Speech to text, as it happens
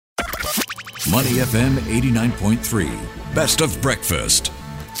Money FM 89.3. Best of breakfast.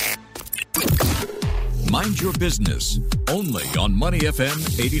 Mind your business. Only on Money FM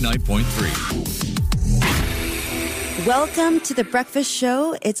 89.3. Welcome to the Breakfast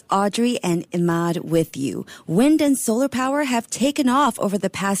Show. It's Audrey and Imad with you. Wind and solar power have taken off over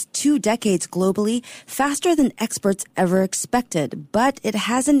the past 2 decades globally, faster than experts ever expected. But it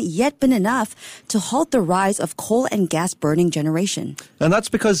hasn't yet been enough to halt the rise of coal and gas burning generation. And that's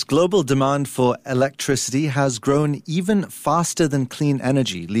because global demand for electricity has grown even faster than clean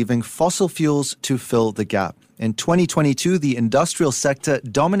energy, leaving fossil fuels to fill the gap. In 2022, the industrial sector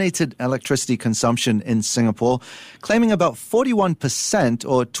dominated electricity consumption in Singapore, claiming about 41%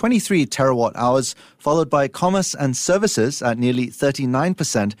 or 23 terawatt hours, followed by commerce and services at nearly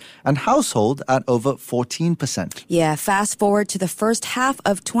 39% and household at over 14%. Yeah, fast forward to the first half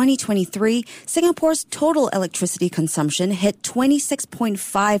of 2023, Singapore's total electricity consumption hit 26.5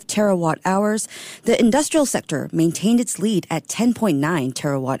 terawatt hours. The industrial sector maintained its lead at 10.9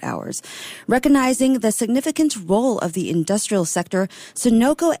 terawatt hours. Recognizing the significant role of the industrial sector,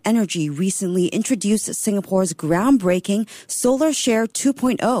 Senoko Energy recently introduced Singapore's groundbreaking SolarShare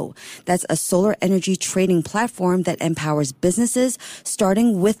 2.0. That's a solar energy trading platform that empowers businesses,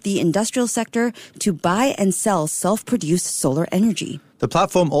 starting with the industrial sector, to buy and sell self-produced solar energy. The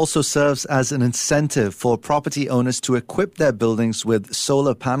platform also serves as an incentive for property owners to equip their buildings with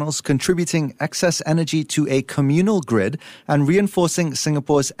solar panels, contributing excess energy to a communal grid and reinforcing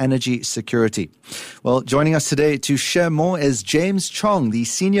Singapore's energy security. Well, joining us today to share more is James Chong, the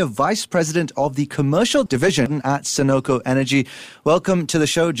Senior Vice President of the Commercial Division at Senoko Energy. Welcome to the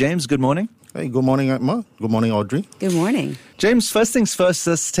show, James. Good morning. Hey, good morning, Emma. Good morning, Audrey. Good morning. James, first things first,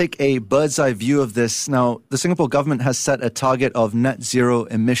 let's take a bird's eye view of this. Now, the Singapore government has set a target of net zero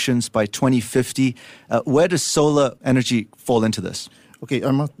emissions by 2050. Where does solar energy fall into this? Okay,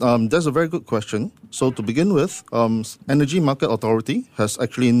 Emma, that's a very good question. So to begin with, Energy Market Authority has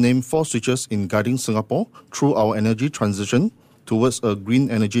actually named 4 switches in guiding Singapore through our energy transition towards a green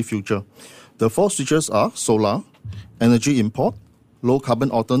energy future. The 4 switches are solar, energy import, low-carbon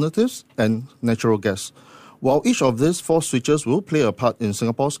alternatives, and natural gas. While each of these 4 switches will play a part in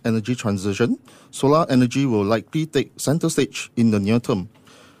Singapore's energy transition, solar energy will likely take center stage in the near term.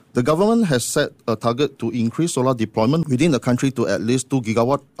 The government has set a target to increase solar deployment within the country to at least 2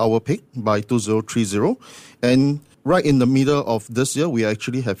 gigawatt-hour peak by 2030, and right in the middle of this year, we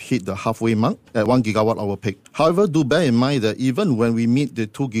actually have hit the halfway mark at 1 gigawatt-hour peak. However, do bear in mind that even when we meet the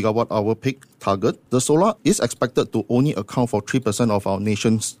 2 gigawatt-hour peak target, the solar is expected to only account for 3% of our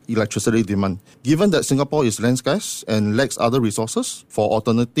nation's electricity demand. Given that Singapore is land scarce and lacks other resources for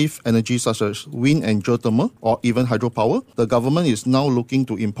alternative energy such as wind and geothermal or even hydropower, the government is now looking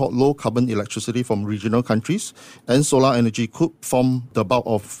to import low-carbon electricity from regional countries, and solar energy could form the bulk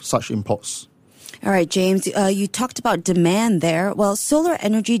of such imports. All right, James, you talked about demand there. Well, solar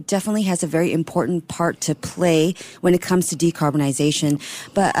energy definitely has a very important part to play when it comes to decarbonization.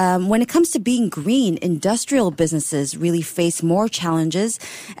 But when it comes to being green, industrial businesses really face more challenges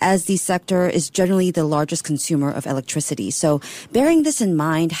as the sector is generally the largest consumer of electricity. So bearing this in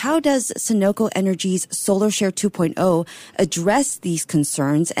mind, how does Senoko Energy's SolarShare 2.0 address these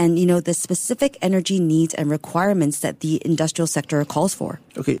concerns and, the specific energy needs and requirements that the industrial sector calls for?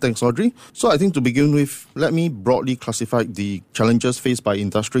 Okay, thanks, Audrey. So I think to begin with, let me broadly classify the challenges faced by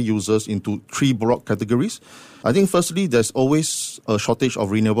industrial users into 3 broad categories. I think firstly, there's always a shortage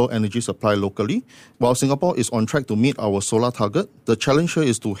of renewable energy supply locally. While Singapore is on track to meet our solar target, the challenge here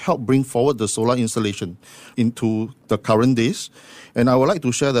is to help bring forward the solar installation into the current days. And I would like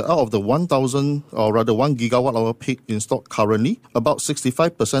to share that out of the 1 gigawatt hour peak installed currently, about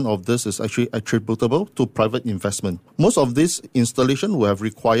 65% of this is actually attributable to private investment. Most of this installation will have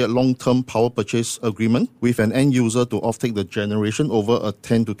required long-term power purchase agreement with an end user to offtake the generation over a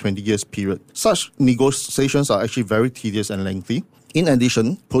 10 to 20 years period. Such negotiations are actually very tedious and lengthy. In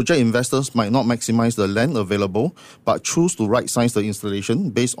addition, project investors might not maximize the land available, but choose to right-size the installation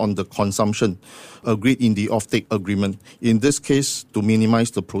based on the consumption agreed in the offtake agreement, in this case to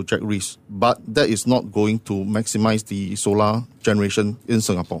minimize the project risk. But that is not going to maximize the solar generation in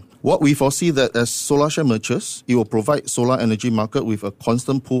Singapore. What we foresee that as SolarShare matures, it will provide solar energy market with a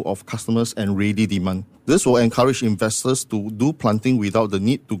constant pool of customers and ready demand. This will encourage investors to do planting without the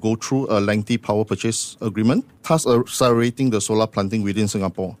need to go through a lengthy power purchase agreement, thus accelerating the solar planting within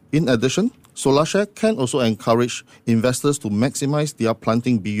Singapore. In addition, SolarShare can also encourage investors to maximize their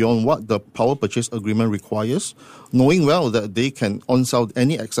planting beyond what the power purchase agreement requires, knowing well that they can on-sell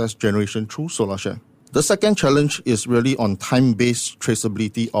any excess generation through SolarShare. The second challenge is really on time-based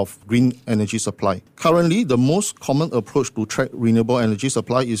traceability of green energy supply. Currently, the most common approach to track renewable energy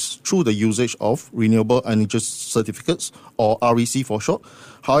supply is through the usage of renewable energy certificates, or REC for short.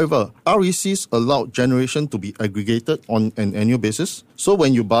 However, RECs allow generation to be aggregated on an annual basis. So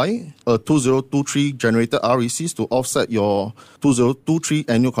when you buy a 2023 generated RECs to offset your 2023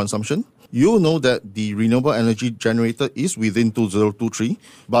 annual consumption, you know that the renewable energy generated is within 2023,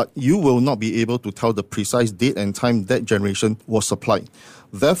 but you will not be able to tell the precise date and time that generation was supplied.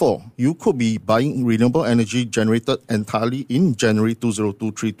 Therefore, you could be buying renewable energy generated entirely in January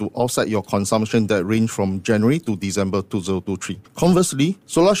 2023 to offset your consumption that range from January to December 2023. Conversely,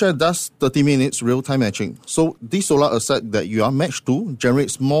 SolarShare does 30 minutes real-time matching. So this solar asset that you are matched to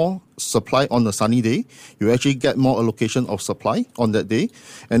generates more supply on a sunny day. You actually get more allocation of supply on that day.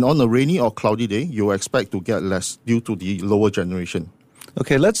 And on a rainy or cloudy day, you expect to get less due to the lower generation.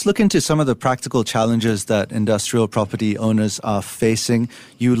 Okay, let's look into some of the practical challenges that industrial property owners are facing.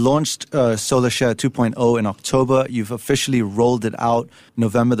 You launched SolarShare 2.0 in October. You've officially rolled it out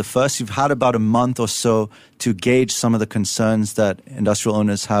November the 1st. You've had about a month or so to gauge some of the concerns that industrial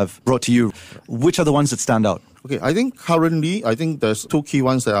owners have brought to you. Which are the ones that stand out? Okay, I think currently, there's two key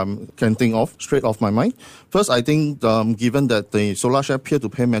ones that I can think of straight off my mind. First, I think given that the SolarShare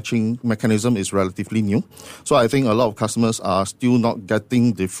peer-to-peer matching mechanism is relatively new, so I think a lot of customers are still not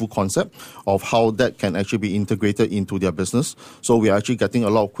getting the full concept of how that can actually be integrated into their business. So we are actually getting a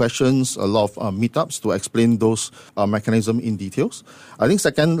lot of questions, a lot of meetups to explain those mechanism in details. I think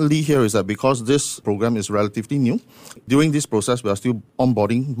secondly here is that because this program is relatively new, during this process, we are still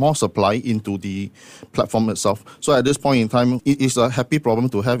onboarding more supply into the platform itself. So at this point in time, it is a happy problem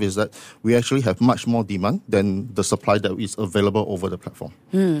to have is that we actually have much more demand than the supply that is available over the platform.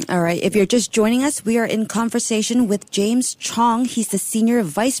 All right. If you're just joining us, we are in conversation with James Chong. He's the Senior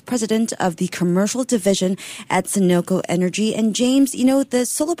Vice President of the Commercial Division at Senoko Energy. And James, the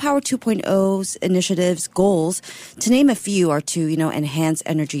Solar Power 2.0's initiatives goals, to name a few, are to, enhance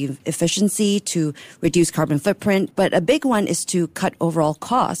energy efficiency, to reduce carbon footprint. But a big one is to cut overall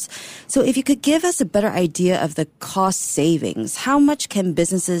costs. So if you could give us a better idea of the cost savings, how much can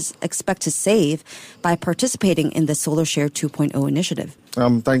businesses expect to save by participating in the SolarShare 2.0 initiative?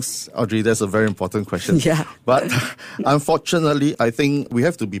 Thanks, Audrey. That's a very important question. Yeah. But unfortunately, I think we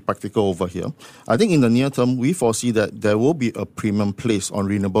have to be practical over here. I think in the near term, we foresee that there will be a premium placed on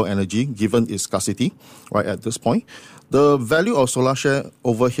renewable energy given its scarcity, right, at this point. The value of SolarShare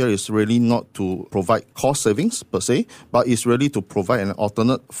over here is really not to provide cost savings per se, but it's really to provide an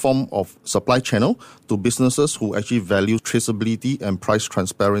alternate form of supply channel to businesses who actually value traceability and price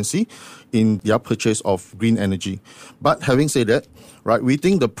transparency in their purchase of green energy. But having said that, right, we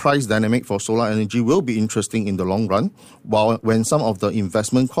think the price dynamic for solar energy will be interesting in the long run, while when some of the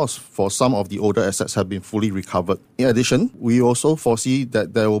investment costs for some of the older assets have been fully recovered. In addition, we also foresee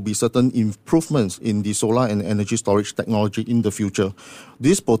that there will be certain improvements in the solar and energy storage technology in the future.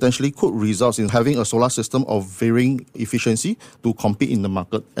 This potentially could result in having a solar system of varying efficiency to compete in the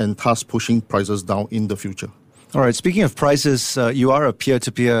market and thus pushing prices down in the future. All right. Speaking of prices, you are a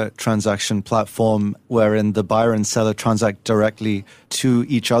peer-to-peer transaction platform wherein the buyer and seller transact directly to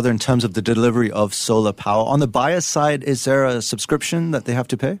each other in terms of the delivery of solar power. On the buyer side, is there a subscription that they have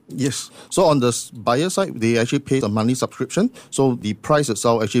to pay? Yes. So on the buyer side, they actually pay a monthly subscription. So the price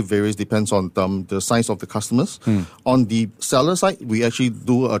itself actually varies, depends on the size of the customers. On the seller side, we actually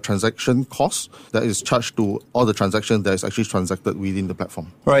do a transaction cost that is charged to all the transactions that is actually transacted within the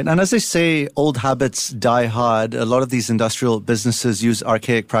platform. Right. And as they say, old habits die hard. A lot of these industrial businesses use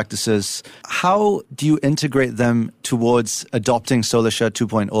archaic practices. How do you integrate them towards adopting SolarShare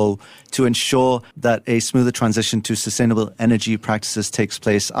 2.0 to ensure that a smoother transition to sustainable energy practices takes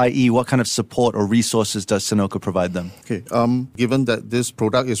place, i.e., what kind of support or resources does Senoko provide them? Okay. Given that this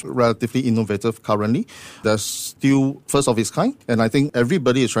product is relatively innovative currently, there's still first of its kind, and I think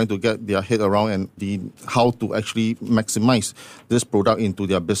everybody is trying to get their head around and how to actually maximize this product into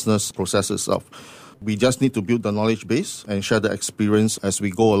their business process itself. We just need to build the knowledge base and share the experience as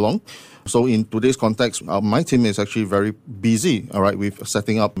we go along. So in today's context, my team is actually very busy, all right, with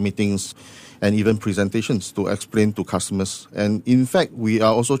setting up meetings and even presentations to explain to customers. And in fact, we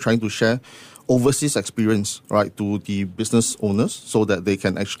are also trying to share overseas experience, right, to the business owners so that they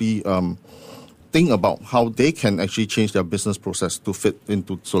can actually think about how they can actually change their business process to fit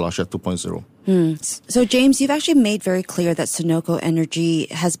into SolarShare 2.0. So, James, you've actually made very clear that Senoko Energy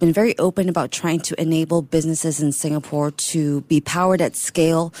has been very open about trying to enable businesses in Singapore to be powered at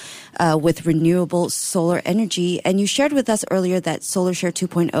scale with renewable solar energy. And you shared with us earlier that SolarShare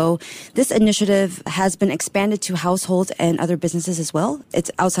 2.0, this initiative has been expanded to households and other businesses as well.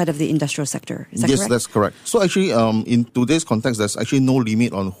 It's outside of the industrial sector. Is that correct? Yes, that's correct. So actually, in today's context, there's actually no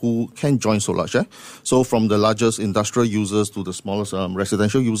limit on who can join SolarShare. So from the largest industrial users to the smallest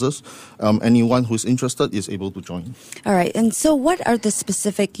residential users, anyone who's interested is able to join. All right. And so what are the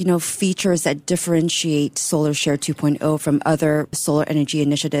specific, features that differentiate SolarShare 2.0 from other solar energy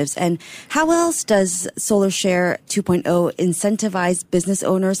initiatives? And how else does SolarShare 2.0 incentivize business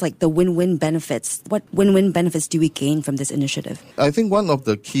owners, like the win-win benefits? What win-win benefits do we gain from this initiative? I think one of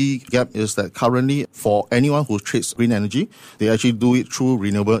the key gap is that currently for anyone who trades green energy, they actually do it through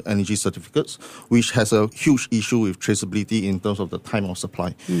renewable energy certificates, which has a huge issue with traceability in terms of the time of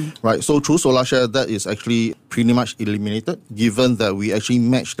supply. Right. So through SolarShare, that is actually pretty much eliminated, given that we actually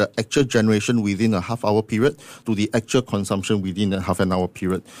match the actual generation within a half-hour period to the actual consumption within a half an hour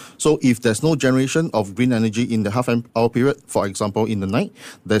period. So if there's no generation of green energy in the half-hour period, for example, in the night,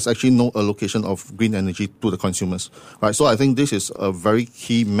 there's actually no allocation of green energy to the consumers. Right. So I think this is a very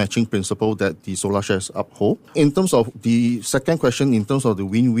key matching principle that the SolarShares uphold. In terms of the second question, in terms of the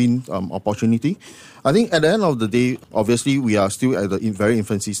win-win opportunity, I think at the end of the day, obviously, we are still at the very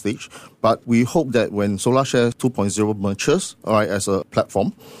infancy stage, but we hope that when SolarShare 2.0 matures, as a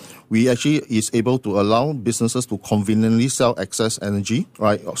platform, we actually is able to allow businesses to conveniently sell excess energy,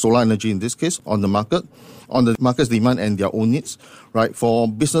 solar energy in this case, on the market's demand and their own needs, right? For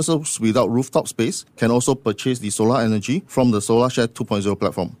businesses without rooftop space can also purchase the solar energy from the SolarShare 2.0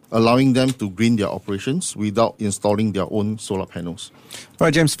 platform, allowing them to green their operations without installing their own solar panels. All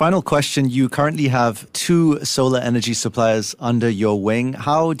right, James, final question. You currently have 2 solar energy suppliers under your wing.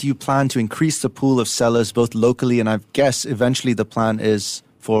 How do you plan to increase the pool of sellers both locally and I guess eventually the plan is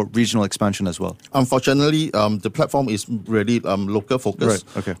for regional expansion as well? Unfortunately, the platform is really local focused.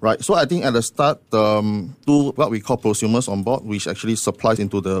 Right, okay. Right. So I think at the start, two what we call prosumers on board, which actually supplies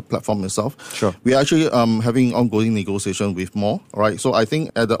into the platform itself. Sure. We are actually having ongoing negotiation with more, right? So I think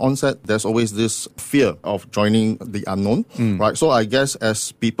at the onset, there's always this fear of joining the unknown, right? So I guess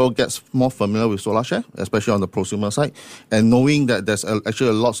as people get more familiar with SolarShare, especially on the prosumer side, and knowing that there's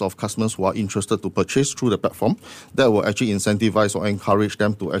actually lots of customers who are interested to purchase through the platform, that will actually incentivize or encourage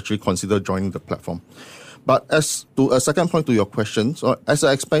them to actually consider joining the platform. But as to a second point to your question, so as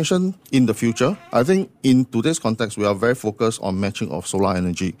an expansion in the future, I think in today's context, we are very focused on matching of solar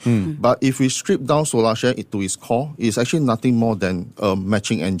energy. But if we strip down SolarShare to its core, it's actually nothing more than a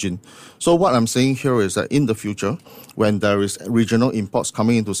matching engine. So what I'm saying here is that in the future, when there is regional imports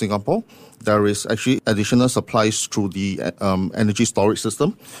coming into Singapore, there is actually additional supplies through the energy storage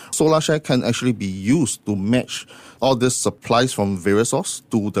system. SolarShare can actually be used to match all these supplies from various sources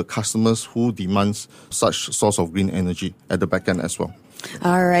to the customers who demands such source of green energy at the back end as well.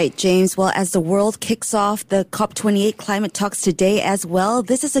 All right, James. Well, as the world kicks off the COP28 climate talks today as well,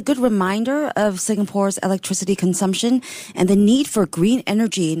 this is a good reminder of Singapore's electricity consumption and the need for green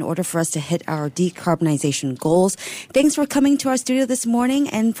energy in order for us to hit our decarbonization goals. Thanks for coming to our studio this morning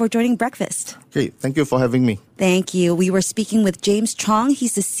and for joining Breakfast. Okay, thank you for having me. Thank you. We were speaking with James Chong.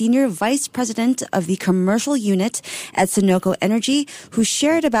 He's the Senior Vice President of the Commercial Unit at Senoko Energy, who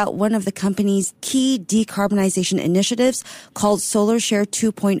shared about one of the company's key decarbonization initiatives called SolarShare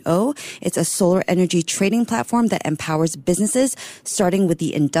 2.0. It's a solar energy trading platform that empowers businesses, starting with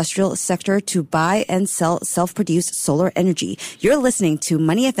the industrial sector, to buy and sell self-produced solar energy. You're listening to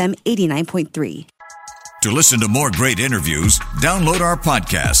Money FM 89.3. To listen to more great interviews, download our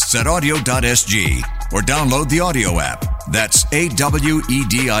podcasts at audio.sg or download the audio app. That's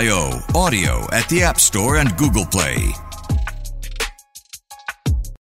AWEDIO, audio at the App Store and Google Play.